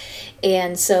ways.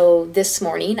 And so this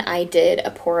morning I did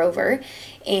a pour over,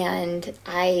 And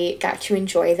I got to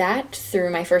enjoy that through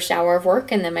my first hour of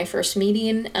work, and then my first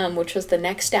meeting, which was the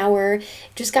next hour.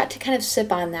 Just got to kind of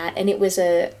sip on that. And it was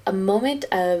a moment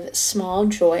of small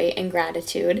joy and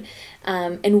gratitude,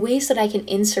 and ways that I can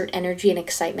insert energy and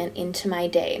excitement into my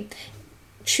day.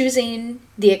 Choosing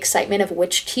the excitement of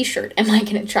which t-shirt am I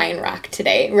going to try and rock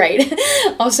today, right?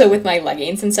 Also with my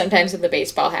leggings, and sometimes with the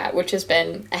baseball hat, which has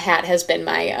been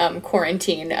my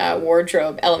quarantine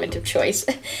wardrobe element of choice.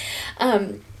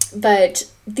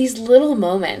 But these little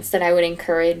moments that I would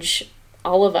encourage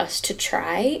all of us to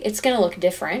try, it's going to look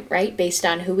different, right? Based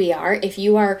on who we are. If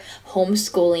you are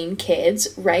homeschooling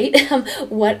kids, right?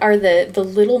 What are the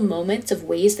little moments of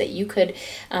ways that you could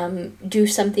do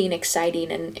something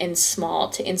exciting and small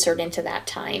to insert into that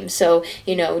time? So,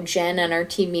 Jen on our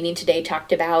team meeting today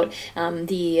talked about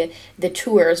the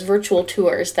tours, virtual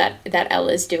tours that Elle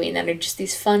is doing, that are just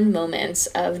these fun moments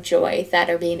of joy that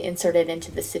are being inserted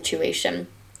into the situation.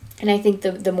 And I think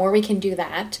the more we can do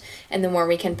that, and the more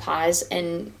we can pause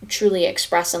and truly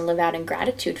express and live out in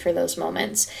gratitude for those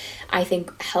moments, I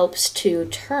think helps to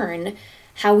turn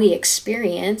how we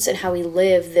experience and how we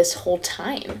live this whole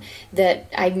time.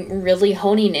 That I'm really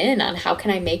honing in on how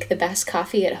can I make the best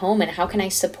coffee at home, and how can I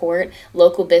support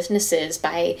local businesses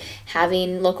by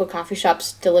having local coffee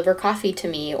shops deliver coffee to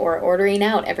me, or ordering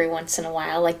out every once in a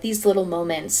while. Like these little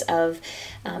moments of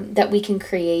that we can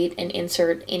create and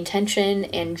insert intention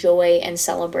and joy and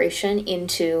celebration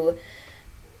into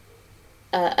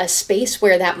a space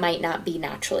where that might not be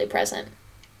naturally present.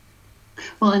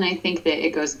 Well, and I think that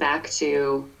it goes back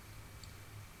to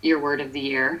your word of the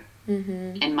year,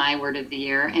 and my word of the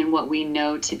year, and what we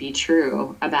know to be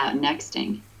true about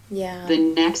nexting. Yeah. The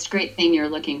next great thing you're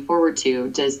looking forward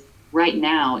to right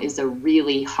now is a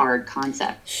really hard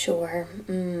concept. Sure.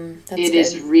 That's it good.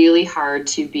 is really hard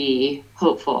to be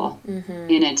hopeful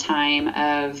in a time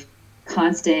of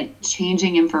constant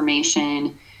changing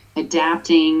information,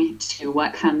 adapting to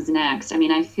what comes next. I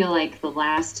mean, I feel like the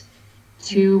last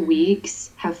 2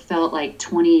 weeks have felt like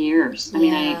 20 years. I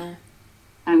mean,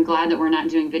 I'm glad that we're not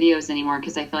doing videos anymore,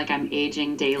 because I feel like I'm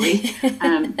aging daily.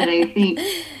 But I think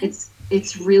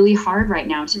it's really hard right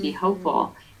now to be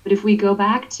hopeful. But if we go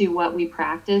back to what we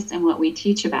practice and what we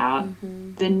teach about,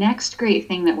 the next great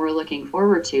thing that we're looking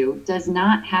forward to does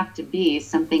not have to be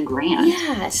something grand.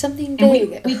 Yeah, something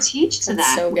big. And we teach to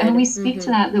that. So good. And we speak to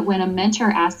that when a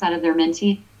mentor asks that of their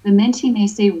mentee, the mentee may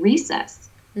say recess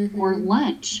or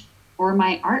lunch, or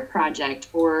my art project,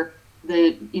 or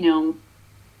when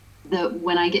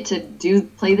I get to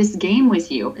play this game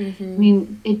with you. I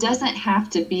mean, it doesn't have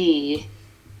to be,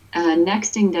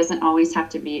 nexting doesn't always have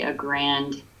to be a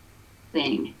grand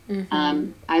thing.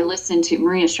 I listened to,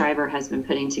 Maria Shriver has been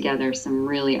putting together some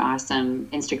really awesome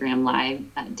Instagram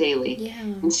Live daily. Yeah.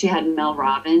 And she had Mel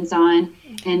Robbins on.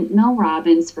 And Mel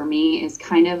Robbins for me is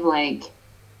kind of like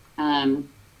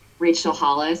Rachel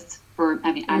Hollis.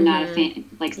 I'm not a fan.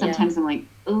 Like sometimes I'm like,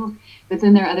 oh, but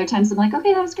then there are other times I'm like,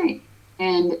 okay, that was great.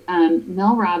 And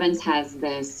Mel Robbins has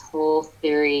this whole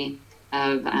theory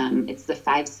of it's the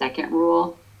 5-second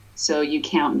rule. So you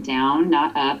count down,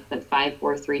 not up, but 5,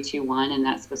 4, 3, 2, 1, and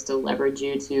that's supposed to leverage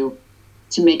you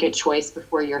to make a choice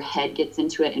before your head gets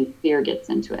into it and fear gets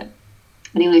into it.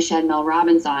 Anyway, she had Mel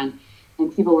Robbins on,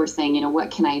 and people were saying,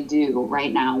 what can I do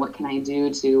right now? What can I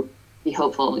do to be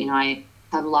hopeful? I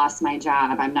have lost my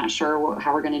job. I'm not sure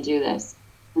how we're going to do this.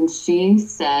 And she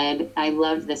said, I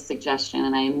loved this suggestion,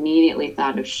 and I immediately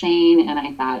thought of Shane, and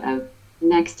I thought of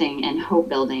nexting and hope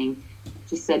building.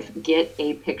 She said, get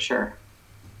a picture.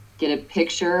 Get a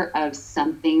picture of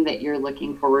something that you're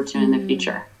looking forward to in the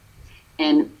future.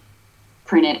 And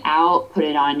print it out, put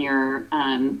it on your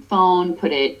phone,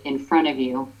 put it in front of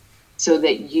you, so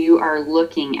that you are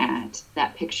looking at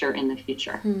that picture in the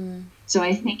future. So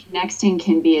I think nexting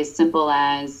can be as simple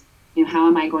as, how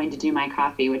am I going to do my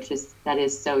coffee, that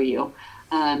is so you,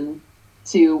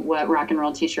 to what rock and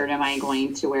roll t-shirt am I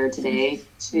going to wear today,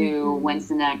 to when's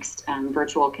the next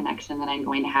virtual connection that I'm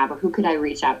going to have, or who could I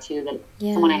reach out to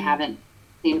someone I haven't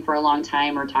seen for a long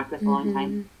time or talked with a long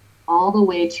time, all the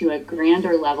way to a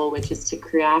grander level, which is to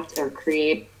craft or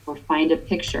create or find a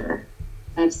picture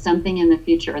of something in the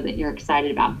future that you're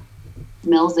excited about.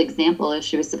 Mel's example is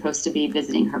she was supposed to be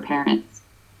visiting her parents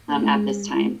at this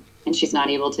time, and she's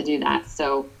not able to do that.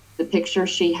 So the picture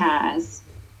she has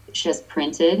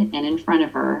printed and in front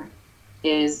of her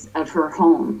is of her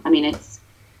home. I mean,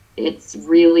 it's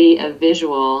really a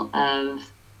visual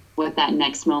of what that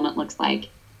next moment looks like.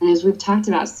 And as we've talked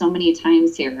about so many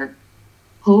times here,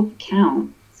 hope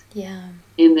counts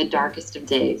in the darkest of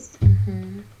days.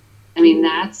 I mean,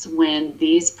 that's when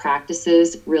these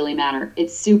practices really matter.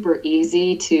 It's super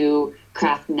easy to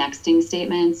craft nexting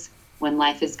statements when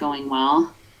life is going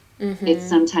well. Mm-hmm. It's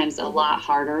sometimes a lot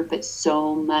harder, but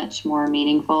so much more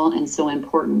meaningful and so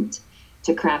important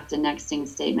to craft a nexting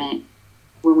statement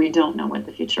when we don't know what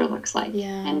the future looks like.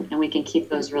 Yeah. And we can keep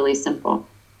those really simple.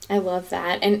 I love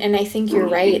that. And I think you're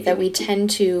right that we tend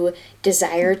to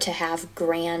desire to have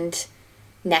grand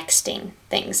nexting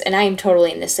things. And I am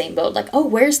totally in the same boat. Like, oh,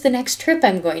 where's the next trip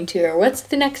I'm going to? Or what's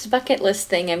the next bucket list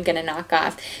thing I'm going to knock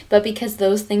off? But because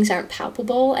those things aren't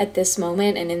palpable at this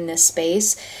moment and in this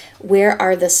space, where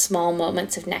are the small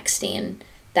moments of nexting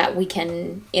that we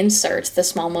can insert, the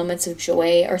small moments of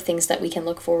joy or things that we can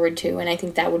look forward to? And I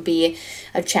think that would be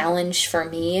a challenge for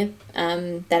me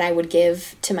that I would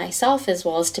give to myself as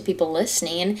well as to people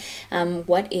listening.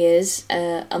 What is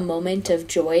a moment of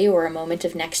joy or a moment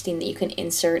of nexting that you can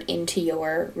insert into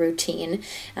your routine?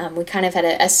 We kind of had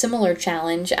a similar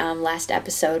challenge last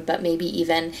episode, but maybe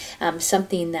even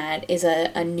something that is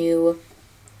a new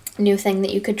thing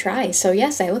that you could try. So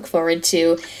yes, I look forward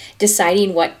to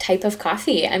deciding what type of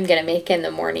coffee I'm going to make in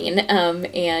the morning.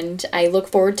 And I look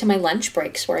forward to my lunch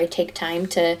breaks where I take time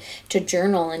to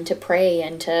journal and to pray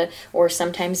and or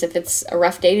sometimes if it's a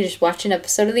rough day, to just watch an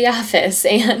episode of The Office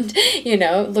and,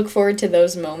 look forward to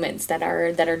those moments that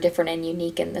are different and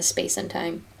unique in this space and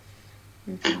time.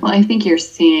 Well, I think you're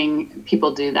seeing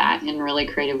people do that in really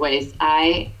creative ways.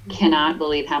 I cannot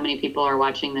believe how many people are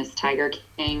watching this Tiger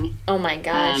King. Oh my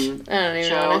gosh. I don't even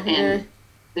show, and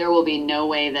there will be no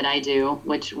way that I do,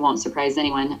 which won't surprise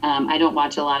anyone. I don't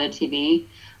watch a lot of TV,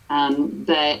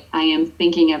 but I am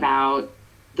thinking about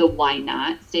the why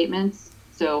not statements.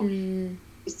 So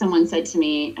someone said to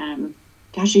me,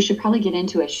 gosh, you should probably get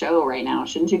into a show right now.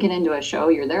 Shouldn't you get into a show?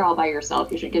 You're there all by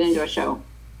yourself. You should get into a show.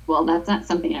 Well, that's not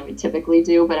something I would typically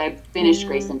do, but I finished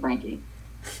Grace and Frankie.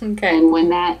 Okay. And when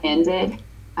that ended,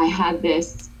 I had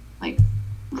this, like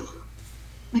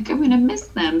I'm going to miss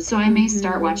them. So I may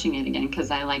start watching it again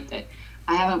because I liked it.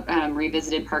 I haven't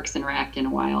revisited Parks and Rec in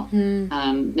a while.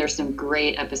 There's some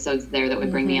great episodes there that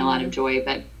would bring me a lot of joy.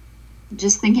 But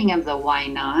just thinking of the why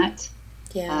not,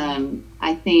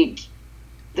 I think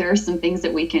there are some things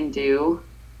that we can do.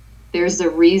 There's a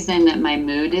reason that my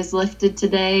mood is lifted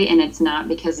today, and it's not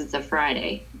because it's a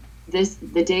Friday.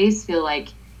 The days feel like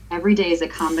every day is a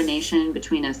combination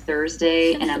between a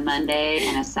Thursday and a Monday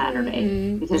and a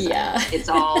Saturday because it's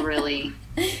all really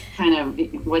kind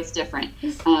of what's different.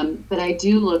 But I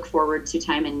do look forward to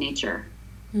time in nature.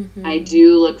 I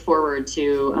do look forward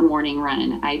to a morning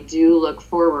run. I do look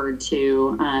forward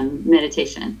to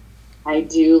meditation. I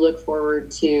do look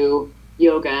forward to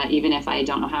yoga, even if I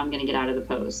don't know how I'm going to get out of the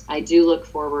pose. I do look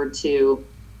forward to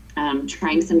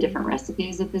trying some different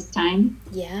recipes at this time.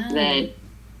 Yeah. That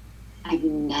I've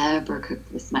never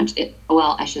cooked this much.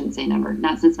 Well, I shouldn't say never.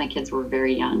 Not since my kids were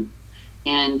very young.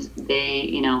 And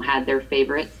they, had their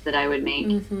favorites that I would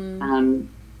make.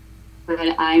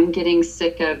 But I'm getting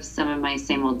sick of some of my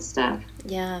same old stuff.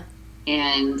 Yeah.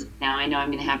 And now I know I'm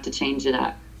going to have to change it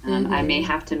up. I may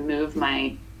have to move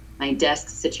my desk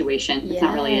situation. It's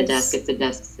not really a desk, it's a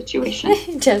desk situation.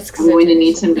 I'm going to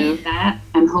need to move that.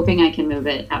 I'm hoping I can move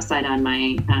it outside on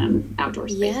my outdoor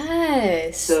space.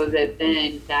 Yes. So that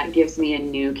then that gives me a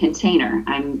new container.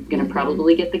 I'm going to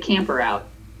probably get the camper out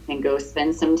and go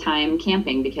spend some time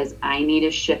camping because I need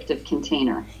a shift of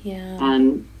container. Yeah.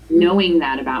 Knowing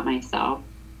that about myself,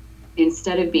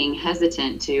 instead of being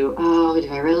hesitant to, do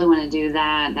I really want to do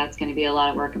that? That's going to be a lot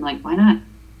of work. I'm like, why not?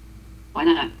 Why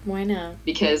not? Why not?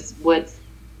 Because what's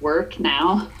work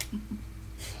now,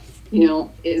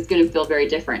 is going to feel very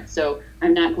different. So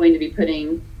I'm not going to be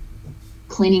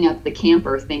cleaning up the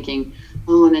camper thinking,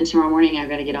 and then tomorrow morning I've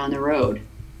got to get on the road.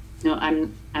 No,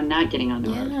 I'm not getting on the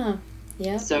road.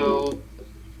 Yeah. So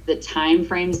the time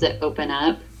frames that open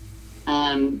up,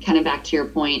 kind of back to your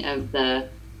point of the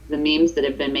memes that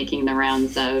have been making the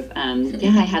rounds of,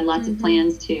 I had lots of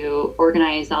plans to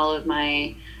organize all of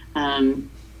my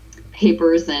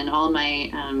papers and all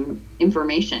my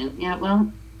information. Yeah,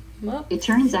 well, it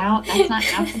turns out that's not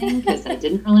happening because I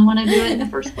didn't really want to do it in the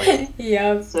first place.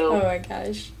 Yeah. So, oh my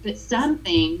gosh. But some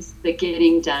things that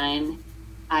getting done,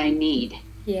 I need.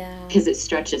 Yeah. Because it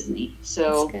stretches me.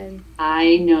 So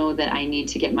I know that I need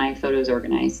to get my photos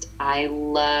organized. I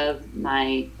love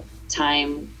my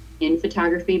time in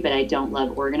photography, but I don't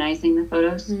love organizing the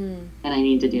photos, and I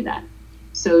need to do that.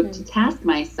 So to task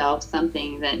myself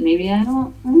something that maybe I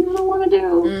don't want to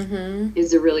do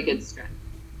is a really good stretch.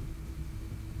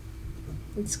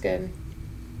 It's good.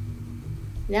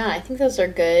 Yeah, I think those are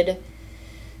good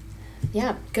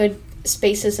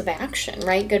spaces of action,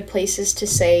 right? Good places to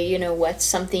say, what's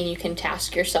something you can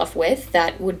task yourself with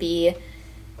that would be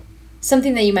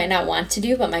something that you might not want to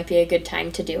do, but might be a good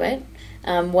time to do it.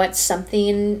 what's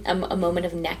something, a moment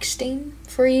of nexting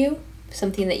for you?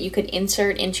 Something that you could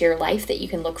insert into your life that you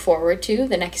can look forward to,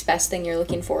 the next best thing you're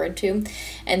looking forward to.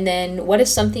 And then what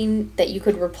is something that you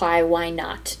could reply, why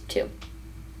not, to?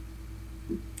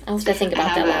 I'll have to think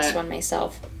about that last one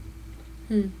myself.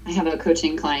 I have a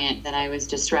coaching client that I was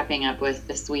just wrapping up with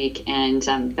this week, and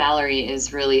Valerie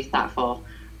is really thoughtful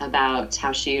about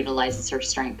how she utilizes her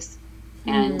strengths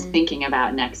and thinking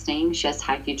about nexting. She has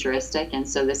high futuristic, and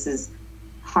so this is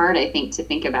hard, I think, to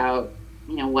think about,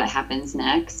 what happens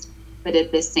next. But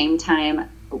at the same time,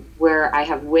 where I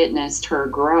have witnessed her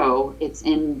grow, it's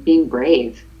in being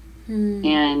brave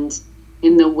and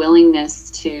in the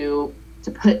willingness to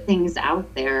put things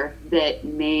out there that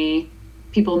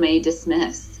people may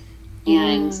dismiss.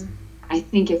 And I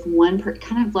think if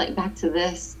kind of like back to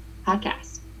this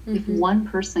podcast, if one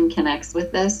person connects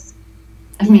with this,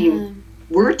 I mean,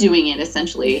 we're doing it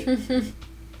essentially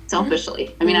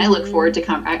selfishly. I mean, I look forward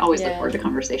to I always look forward to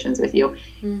conversations with you.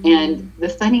 And the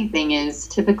funny thing is,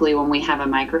 typically when we have a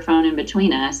microphone in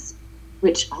between us,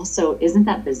 which also isn't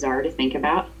that bizarre to think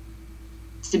about,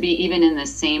 to be even in the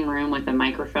same room with a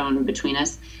microphone between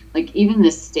us, like even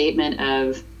this statement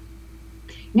of,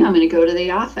 I'm going to go to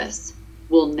the office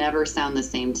will never sound the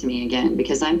same to me again,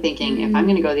 because I'm thinking if I'm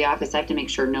going to go to the office, I have to make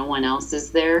sure no one else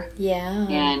is there. Yeah.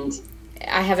 And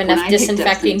I have enough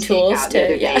disinfecting tools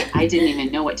to, I didn't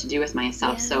even know what to do with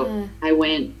myself. So I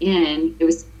went in,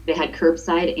 they had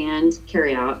curbside and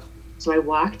carry out. So I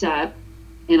walked up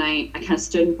and I kind of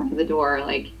stood in front of the door,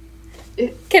 like,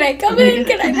 can I come in?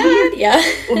 Can I not? Yeah.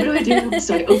 What do I do?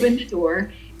 So I opened the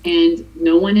door and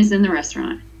no one is in the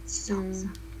restaurant.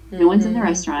 No one's in the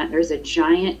restaurant. There's a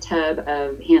giant tub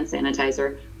of hand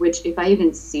sanitizer, which if I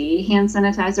even see hand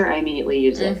sanitizer, I immediately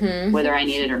use it, whether I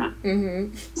need it or not.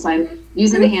 So I'm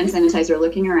using the hand sanitizer,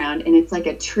 looking around, and it's like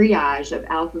a triage of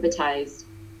alphabetized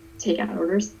takeout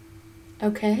orders.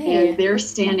 Okay. And they're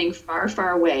standing far,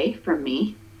 far away from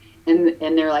me. And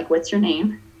they're like, what's your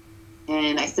name?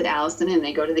 And I said, Allison, and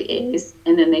they go to the A's.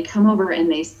 And then they come over and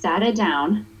they sat it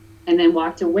down and then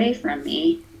walked away from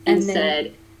me and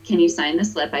said, can you sign the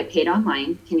slip? I paid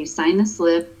online. Can you sign the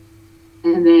slip?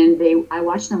 And then I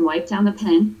watched them wipe down the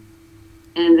pen.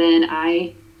 And then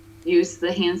I used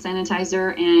the hand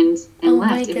sanitizer and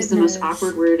left. It was the most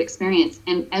awkward, weird experience.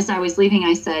 And as I was leaving,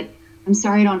 I said, I'm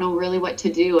sorry, I don't know really what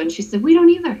to do. And she said, we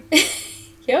don't either.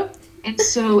 Yep. And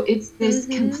so it's this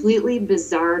completely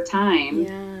bizarre time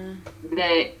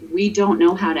that we don't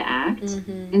know how to act.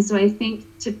 And so I think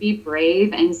to be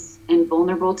brave and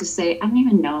vulnerable to say, I don't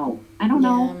even know. I don't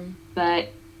know, but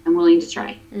I'm willing to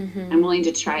try. I'm willing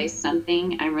to try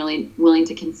something. I'm really willing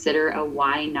to consider a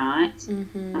why not.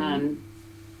 And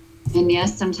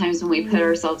yes, sometimes when we put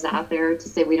ourselves out there to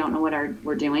say we don't know what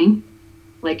we're doing,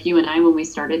 like you and I, when we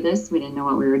started this, we didn't know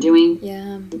what we were doing.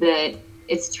 That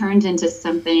it's turned into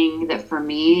something that for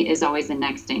me is always the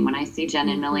next thing. When I see Jen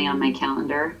and Millie on my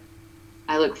calendar,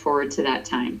 I look forward to that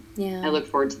time. I look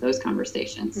forward to those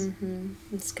conversations.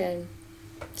 That's good.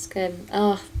 It's good.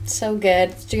 Oh, so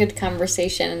good. Such a good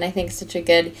conversation, and I think such a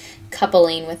good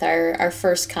coupling with our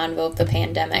first convo of the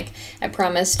pandemic. I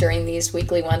promise during these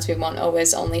weekly ones we won't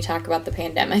always only talk about the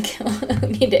pandemic. We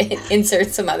need to insert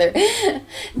some other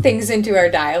things into our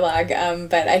dialogue,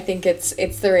 but I think it's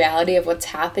the reality of what's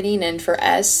happening, and for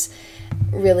us,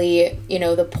 really,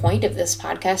 the point of this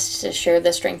podcast is to share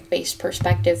the strength-based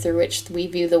perspective through which we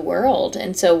view the world.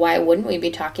 And so why wouldn't we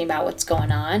be talking about what's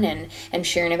going on and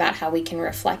sharing about how we can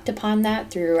reflect upon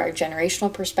that through our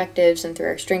generational perspectives and through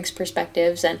our strengths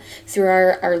perspectives and through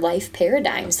our life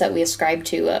paradigms that we ascribe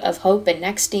to of hope and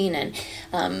nexting and,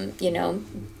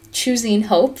 choosing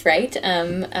hope, right,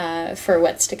 for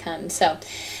what's to come. So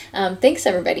thanks,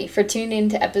 everybody, for tuning in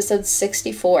to episode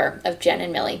 64 of Jen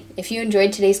and Millie. If you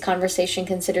enjoyed today's conversation,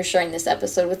 consider sharing this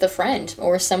episode with a friend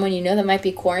or someone you know that might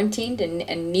be quarantined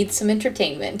and needs some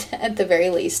entertainment, at the very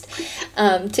least.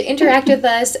 To interact with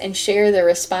us and share the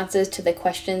responses to the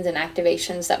questions and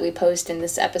activations that we post in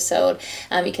this episode,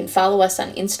 you can follow us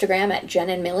on Instagram at Jen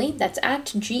and Millie. That's at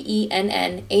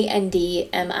GENNANDMILLIE.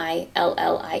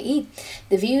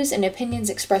 The views and opinions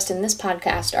expressed in this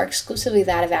podcast are exclusively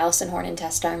that of Allison Horn and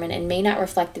Tess Darman and may not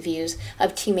reflect the views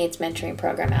of Teammates Mentoring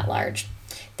Program at large.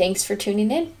 Thanks for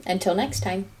tuning in. Until next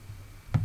time.